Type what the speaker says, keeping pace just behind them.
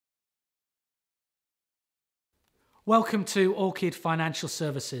Welcome to Orchid Financial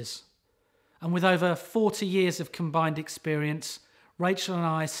Services. And with over 40 years of combined experience, Rachel and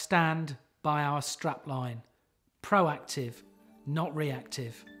I stand by our strapline. Proactive, not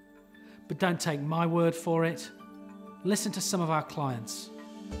reactive. But don't take my word for it. Listen to some of our clients.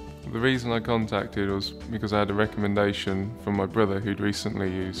 The reason I contacted was because I had a recommendation from my brother who'd recently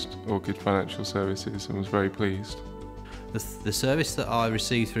used Orchid Financial Services and was very pleased. The service that I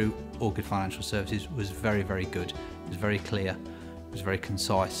received through Orchid Financial Services was very, very good. It was very clear, it was very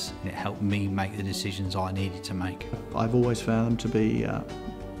concise, and it helped me make the decisions I needed to make. I've always found them to be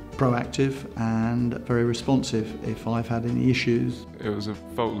proactive and very responsive if I've had any issues. It was a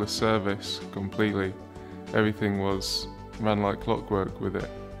faultless service completely. Everything ran like clockwork with it.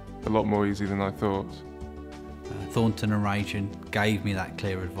 A lot more easy than I thought. Thornton and Rachel gave me that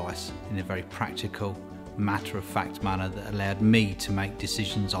clear advice in a very practical, matter-of-fact manner that allowed me to make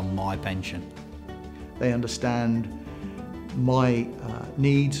decisions on my pension. They understand my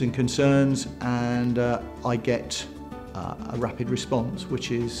needs and concerns, and I get a rapid response,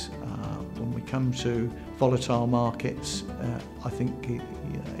 which is when we come to volatile markets, I think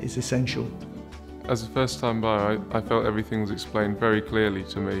is essential. As a first-time buyer, I felt everything was explained very clearly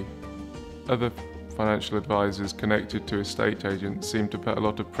to me. Other financial advisors connected to estate agents seemed to put a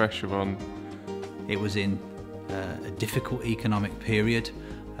lot of pressure on. It was in a difficult economic period,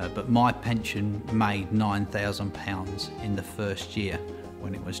 but my pension made £9,000 in the first year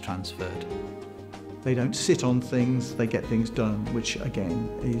when it was transferred. They don't sit on things, they get things done, which again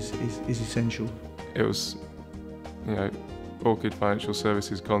is essential. It was, Orchid Financial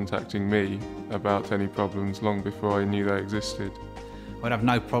Services contacting me about any problems long before I knew they existed. I'd have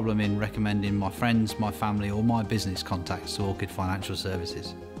no problem in recommending my friends, my family or my business contacts to Orchid Financial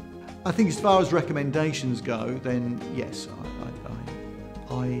Services. I think as far as recommendations go, then yes,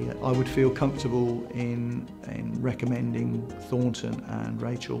 I would feel comfortable in recommending Thornton and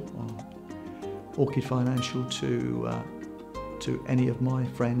Rachel, Orchid Financial, to any of my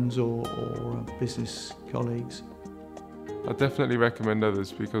friends or business colleagues. I definitely recommend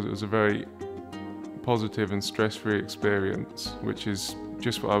others because it was a very positive and stress-free experience, which is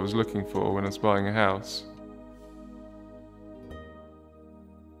just what I was looking for when I was buying a house.